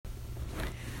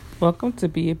Welcome to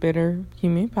Be a Better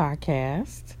Human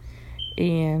podcast.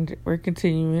 And we're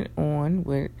continuing on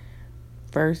with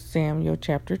 1 Samuel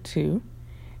chapter 2.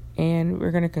 And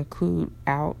we're going to conclude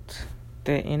out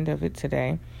the end of it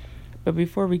today. But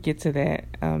before we get to that,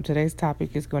 today's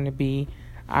topic is going to be,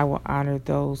 I will honor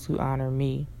those who honor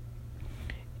me.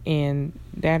 And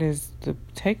that is the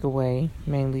takeaway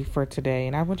mainly for today.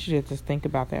 And I want you to just think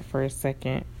about that for a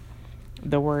second.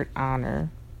 The word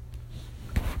honor.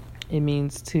 It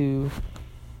means to,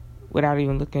 without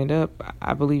even looking it up,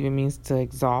 I believe it means to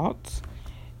exalt.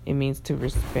 It means to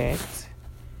respect.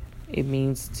 It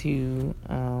means to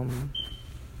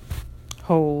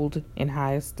hold in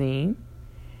high esteem.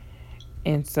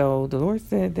 And so the Lord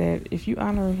said that if you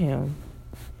honor him,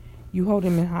 you hold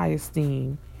him in high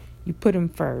esteem, you put him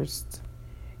first,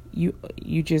 you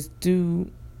just do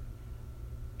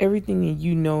everything that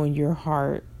you know in your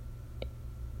heart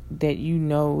that you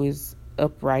know is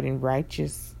upright and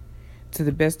righteous to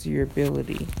the best of your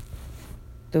ability.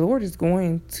 The Lord is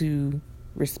going to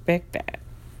respect that,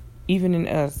 even in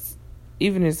us,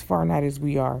 even as far not as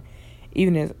we are,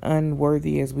 even as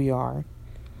unworthy as we are.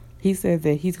 He said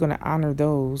that he's going to honor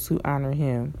those who honor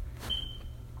him.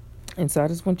 And so I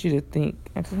just want you to think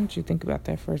about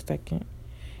that for a second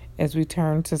as we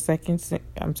turn to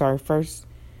 1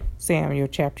 Samuel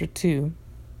chapter 2.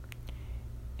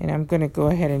 And I'm going to go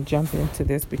ahead and jump into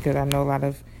this because I know a lot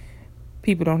of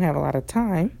people don't have a lot of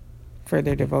time for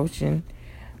their devotion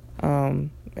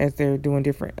as they're doing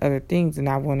different other things. And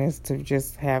I want us to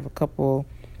just have a couple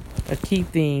of key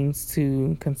things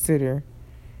to consider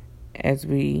as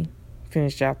we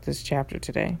finish out this chapter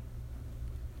today.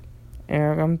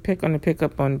 And I'm going to pick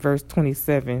up on verse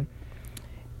 27,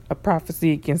 a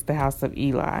prophecy against the house of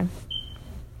Eli.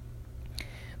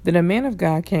 Then a man of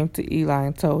God came to Eli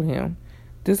and told him,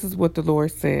 "This is what the Lord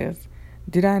says.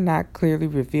 Did I not clearly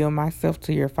reveal myself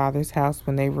to your father's house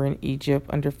when they were in Egypt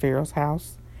under Pharaoh's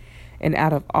house? And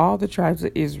out of all the tribes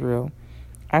of Israel,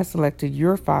 I selected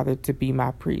your father to be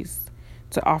my priest,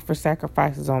 to offer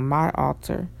sacrifices on my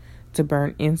altar, to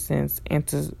burn incense, and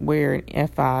to wear an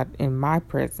ephod in my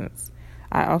presence.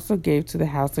 I also gave to the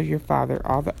house of your father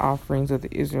all the offerings of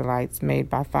the Israelites made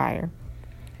by fire.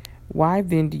 Why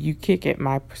then do you kick at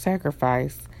my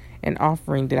sacrifice and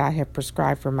offering that I have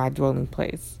prescribed for my dwelling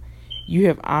place? You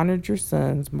have honored your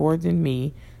sons more than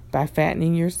me by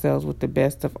fattening yourselves with the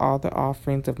best of all the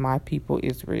offerings of my people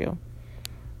Israel.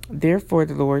 Therefore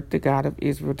the Lord, the God of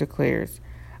Israel, declares,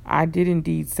 I did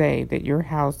indeed say that your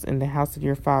house and the house of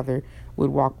your father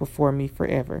would walk before me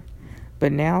forever.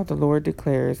 But now the Lord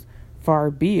declares,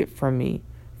 far be it from me,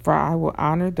 for I will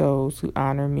honor those who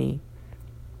honor me.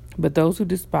 But those who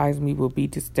despise me will be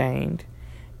disdained.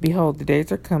 Behold, the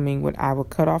days are coming when I will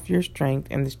cut off your strength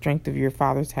and the strength of your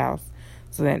father's house,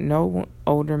 so that no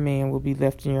older man will be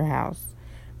left in your house."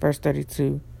 Verse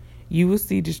 32, "You will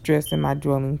see distress in my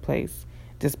dwelling place.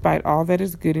 Despite all that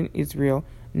is good in Israel,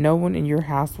 no one in your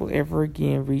house will ever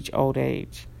again reach old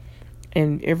age.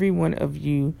 And every one of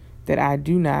you that I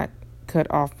do not cut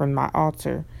off from my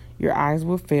altar, your eyes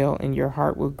will fail and your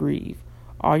heart will grieve.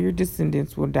 All your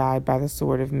descendants will die by the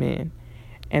sword of men.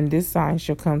 And this sign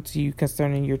shall come to you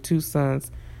concerning your two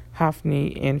sons,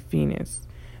 Hophni and Phinehas.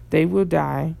 They will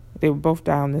both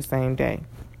die on the same day.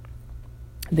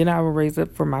 Then I will raise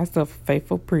up for myself a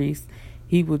faithful priest.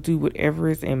 He will do whatever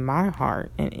is in my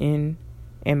heart and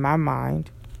in my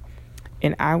mind.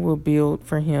 And I will build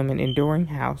for him an enduring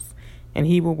house, and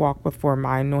he will walk before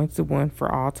my anointed one for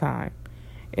all time.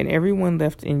 And everyone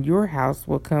left in your house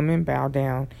will come and bow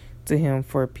down to him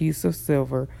for a piece of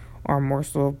silver or a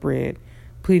morsel of bread,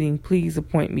 pleading, please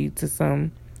appoint me to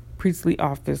some priestly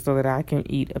office so that I can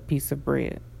eat a piece of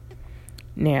bread."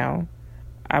 Now,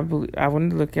 I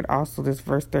want to look at also this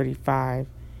verse 35.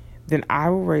 "Then I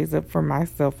will raise up for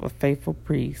myself a faithful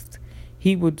priest.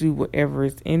 He will do whatever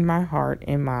is in my heart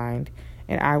and mind,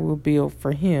 and I will build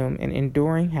for him an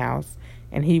enduring house,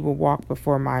 and he will walk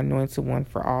before my anointed one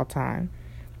for all time."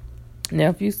 Now,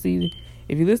 if you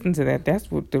listen to that,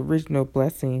 that's what the original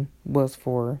blessing was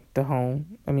for the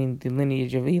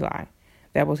lineage of Eli.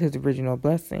 That was his original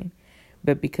blessing.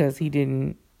 But because he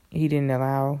didn't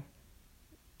allow,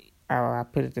 I'll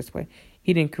put it this way,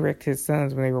 he didn't correct his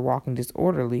sons when they were walking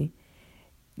disorderly,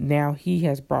 now he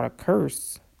has brought a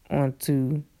curse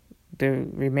onto the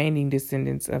remaining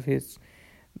descendants of his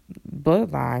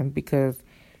bloodline because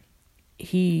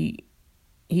he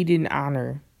didn't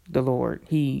honor the Lord.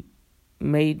 He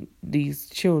made these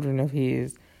children of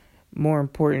his more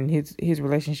important. His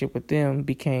relationship with them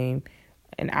became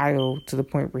an idol to the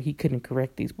point where he couldn't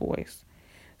correct these boys.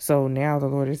 So now the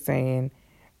Lord is saying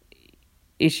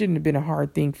it shouldn't have been a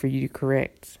hard thing for you to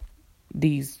correct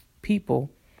these people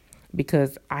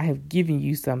because I have given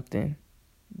you something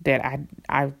that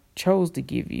I chose to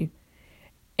give you.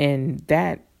 And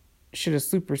that should have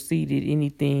superseded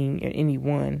anything or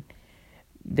anyone,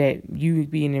 that you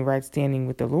would be in the right standing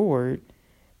with the Lord,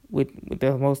 with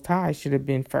the Most High, should have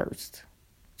been first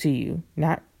to you,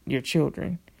 not your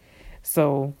children.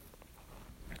 So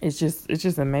it's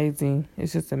just amazing.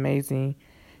 It's just amazing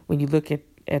when you look at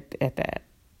that,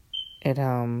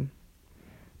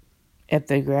 at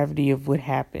the gravity of what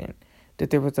happened,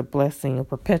 that there was a blessing, a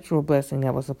perpetual blessing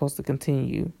that was supposed to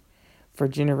continue for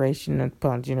generation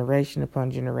upon generation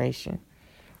upon generation.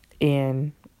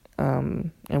 And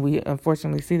we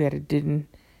unfortunately see that it didn't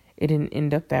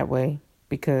end up that way,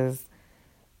 because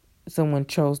someone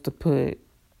chose to put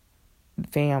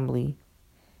family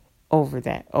over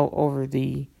that, over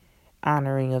the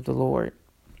honoring of the Lord.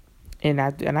 And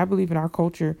I believe in our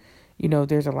culture,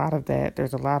 there's a lot of that.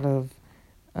 There's a lot of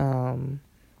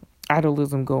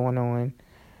idolism going on,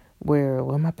 where,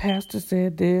 well, my pastor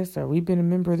said this, or we've been a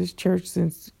member of this church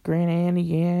since Grand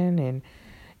Annie Ann, and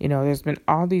there's been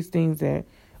all these things that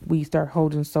we start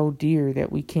holding so dear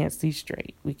that we can't see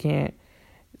straight. We can't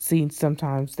see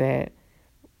sometimes that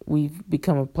we've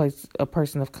become a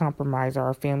person of compromise, or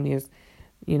our family is,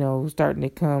 starting to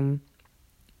come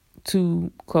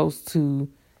too close to,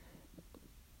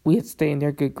 we have to stay in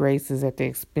their good graces at the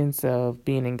expense of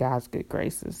being in God's good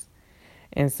graces.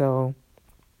 And so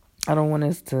I don't want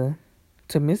us to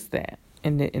miss that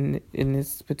in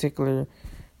this particular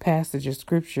passage of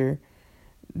scripture,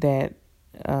 that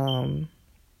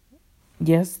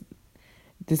yes,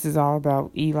 this is all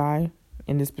about Eli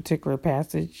in this particular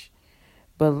passage,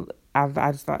 but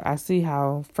I see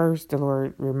how first the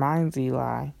Lord reminds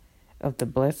Eli of the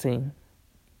blessing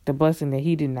that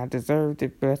he did not deserve, the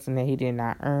blessing that he did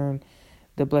not earn,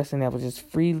 the blessing that was just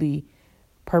freely,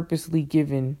 purposely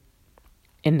given,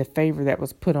 in the favor that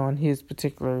was put on his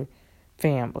particular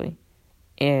family.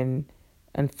 And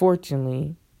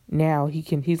unfortunately, now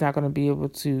he's not going to be able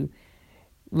to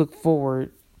look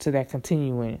forward to that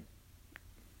continuing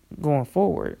going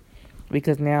forward,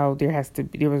 because now there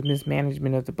was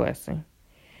mismanagement of the blessing.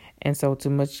 And so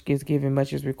too much is given,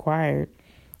 much is required.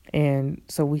 And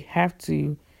so we have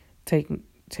to take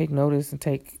notice and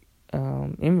take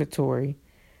inventory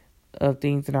of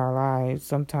things in our lives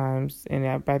sometimes.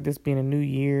 And by this being a new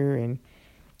year, and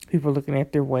people looking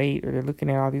at their weight, or they're looking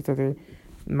at all these other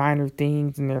minor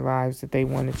things in their lives that they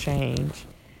want to change.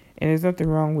 And there's nothing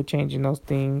wrong with changing those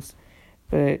things,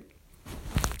 but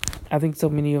I think so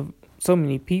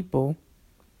many people,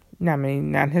 not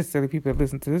necessarily people that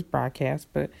listen to this broadcast,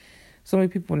 but so many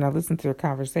people, when I listen to their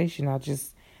conversation, I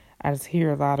just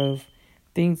hear a lot of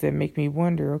things that make me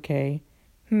wonder, okay,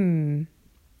 they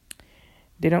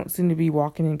don't seem to be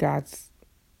walking in God's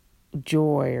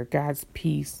joy or God's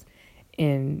peace.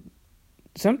 And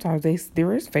sometimes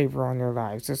there is favor on their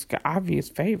lives. There's obvious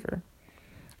favor.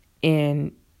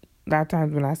 And a lot of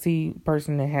times when I see a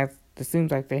person that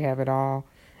seems like they have it all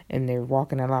and they're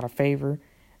walking in a lot of favor,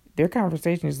 their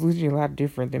conversation is usually a lot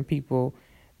different than people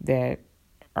that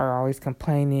are always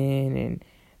complaining and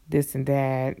this and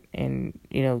that, and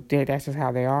that's just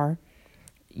how they are.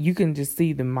 You can just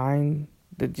see the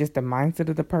mindset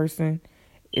of the person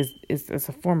is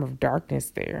a form of darkness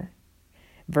there,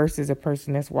 versus a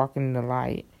person that's walking in the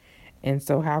light. And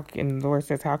so the Lord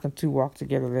says, how can two walk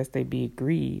together lest they be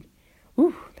agreed?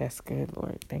 Ooh, that's good,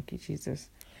 Lord. Thank you, Jesus.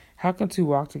 How can two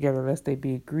walk together lest they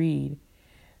be agreed?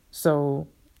 So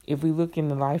if we look in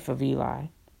the life of Eli,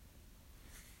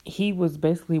 he was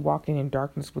basically walking in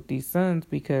darkness with these sons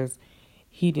because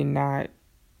he did not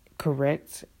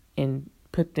correct and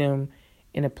put them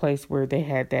in a place where they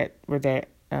had that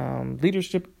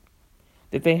leadership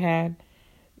that they had.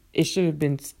 It should have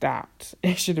been stopped.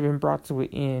 It should have been brought to an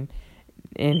end.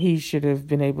 And he should have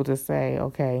been able to say,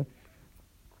 okay,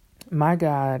 my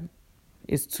God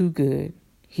is too good.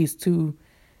 He's too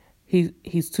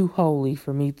holy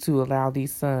for me to allow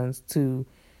these sons to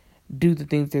do the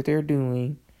things that they're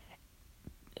doing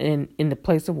in the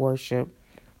place of worship.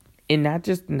 And not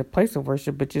just in the place of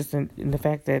worship, but just in the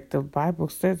fact that the Bible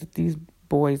says that these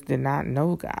boys did not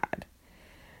know God.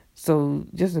 So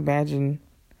just imagine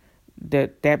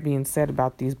that being said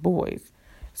about these boys.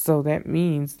 So that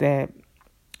means that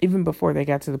even before they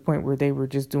got to the point where they were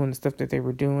just doing the stuff that they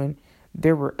were doing,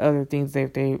 there were other things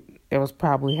that was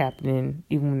probably happening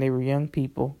even when they were young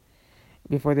people,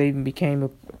 before they even became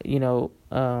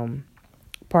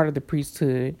part of the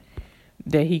priesthood,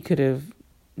 that he could have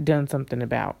done something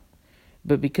about.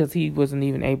 But because he wasn't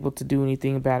even able to do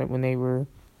anything about it when they were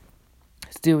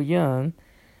still young,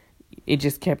 it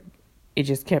just kept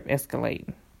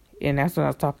escalating. And that's when I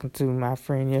was talking to my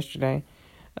friend yesterday,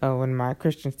 when my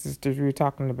Christian sisters, we were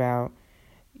talking about,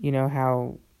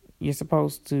 how you're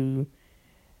supposed to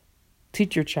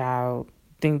teach your child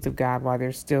things of God while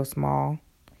they're still small.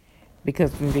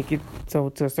 Because when they get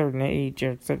to a certain age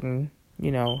or a certain,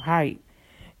 height,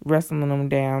 wrestling them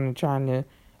down and trying to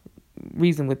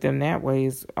reason with them that way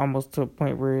is almost to a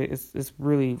point where it's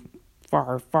really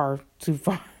far too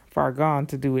far gone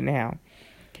to do it now.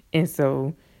 And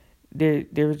so there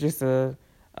was just a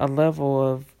level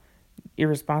of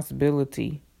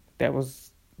irresponsibility that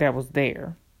was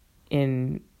there,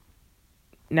 in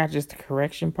not just the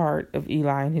correction part of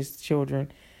Eli and his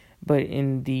children, but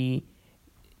in the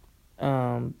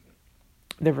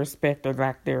respect or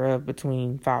lack thereof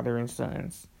between father and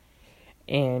sons.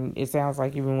 And it sounds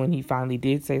like even when he finally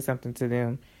did say something to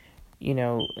them,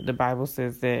 the Bible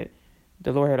says that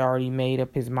the Lord had already made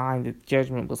up his mind that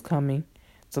judgment was coming.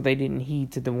 So they didn't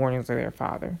heed to the warnings of their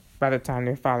father by the time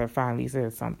their father finally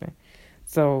said something.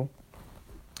 So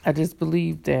I just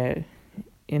believe that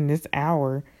in this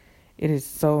hour, it is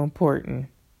so important.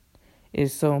 It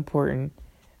is so important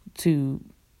to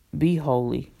be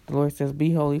holy. The Lord says,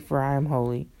 be holy, for I am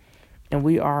holy. And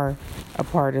we are a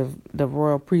part of the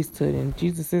royal priesthood, and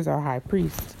Jesus is our high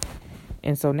priest.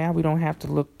 And so now we don't have to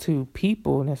look to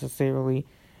people necessarily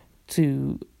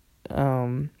to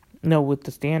know what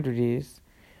the standard is.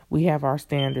 We have our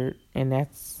standard, and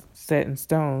that's set in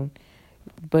stone.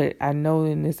 But I know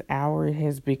in this hour it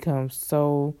has become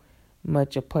so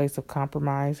much a place of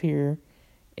compromise here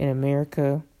in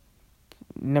America.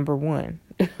 Number one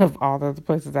of all the other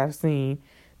places I've seen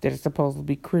that are supposed to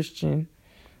be Christian.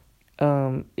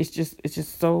 It's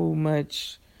just so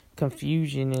much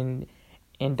confusion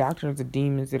and doctrines of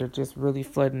demons that are just really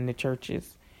flooding the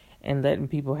churches and letting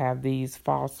people have these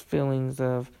false feelings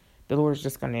of the Lord's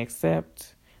just going to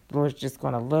accept, the Lord's just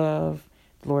going to love,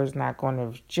 the Lord's not going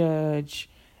to judge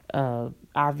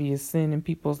obvious sin in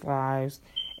people's lives,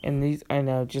 and these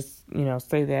just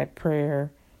say that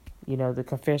prayer, the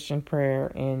confession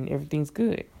prayer, and everything's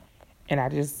good. And I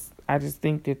just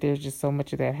think that there's just so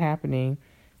much of that happening.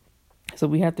 So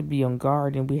we have to be on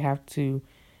guard, and we have to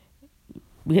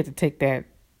take that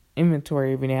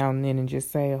inventory every now and then and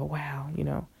just say, oh, wow,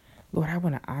 Lord, I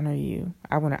want to honor you.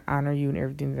 I want to honor you in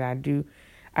everything that I do.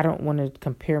 I don't want to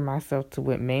compare myself to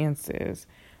what man says.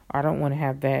 I don't want to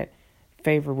have that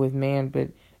favor with man,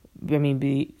 but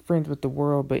be friends with the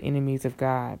world, but enemies of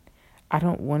God. I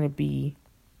don't want to be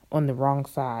on the wrong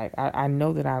side. I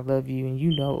know that I love you, and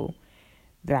you know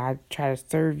that I try to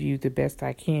serve you the best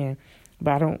I can,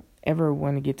 but I don't ever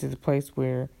want to get to the place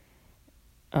where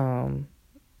the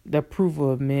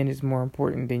approval of men is more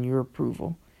important than your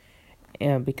approval.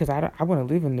 Because I want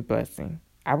to live in the blessing.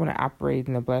 I want to operate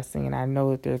in the blessing, and I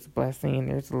know that there's blessing, and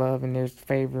there's love, and there's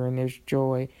favor, and there's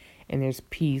joy, and there's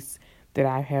peace that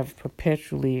I have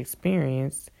perpetually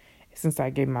experienced since I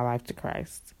gave my life to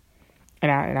Christ.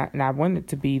 And I wanted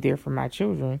to be there for my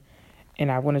children,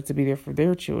 and I wanted to be there for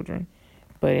their children.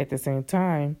 But at the same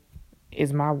time,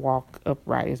 is my walk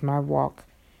upright? Is my walk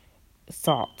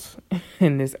salt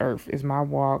in this earth? Is my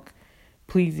walk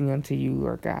pleasing unto you,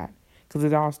 Lord God? Because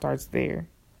it all starts there.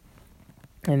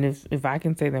 And if I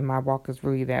can say that my walk is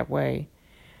really that way,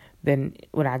 then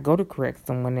when I go to correct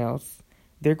someone else,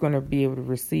 they're going to be able to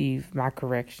receive my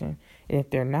correction. And if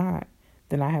they're not,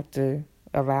 then I have to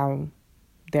allow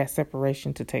that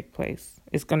separation to take place.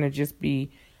 It's going to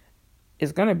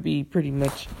be pretty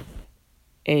much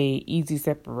a easy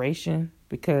separation,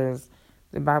 because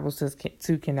the Bible says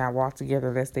two cannot walk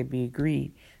together lest they be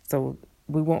agreed. So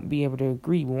we won't be able to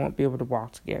agree. We won't be able to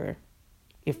walk together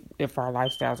if our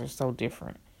lifestyles are so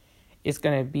different. It's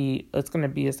gonna be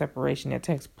a separation that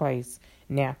takes place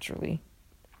naturally.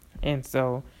 And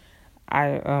so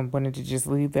I wanted to just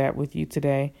leave that with you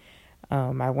today.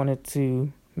 I wanted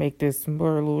to make this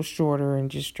more a little shorter and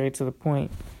just straight to the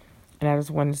point. And I just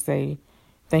wanted to say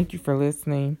thank you for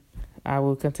listening. I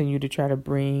will continue to try to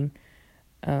bring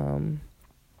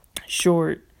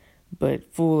short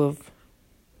but full of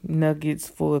nuggets,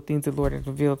 full of things the Lord has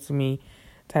revealed to me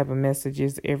type of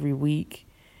messages every week.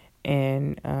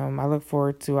 And I look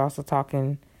forward to also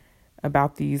talking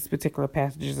about these particular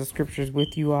passages of scriptures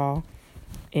with you all.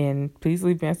 And please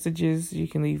leave messages. You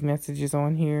can leave messages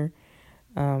on here,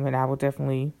 and I will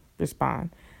definitely respond.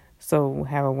 So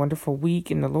have a wonderful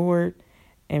week in the Lord.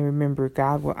 And remember,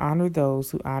 God will honor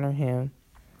those who honor him.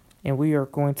 And we are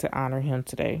going to honor him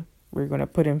today. We're going to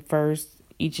put him first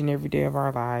each and every day of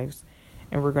our lives.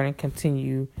 And we're going to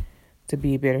continue to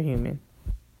be a better human.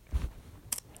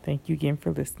 Thank you again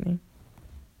for listening.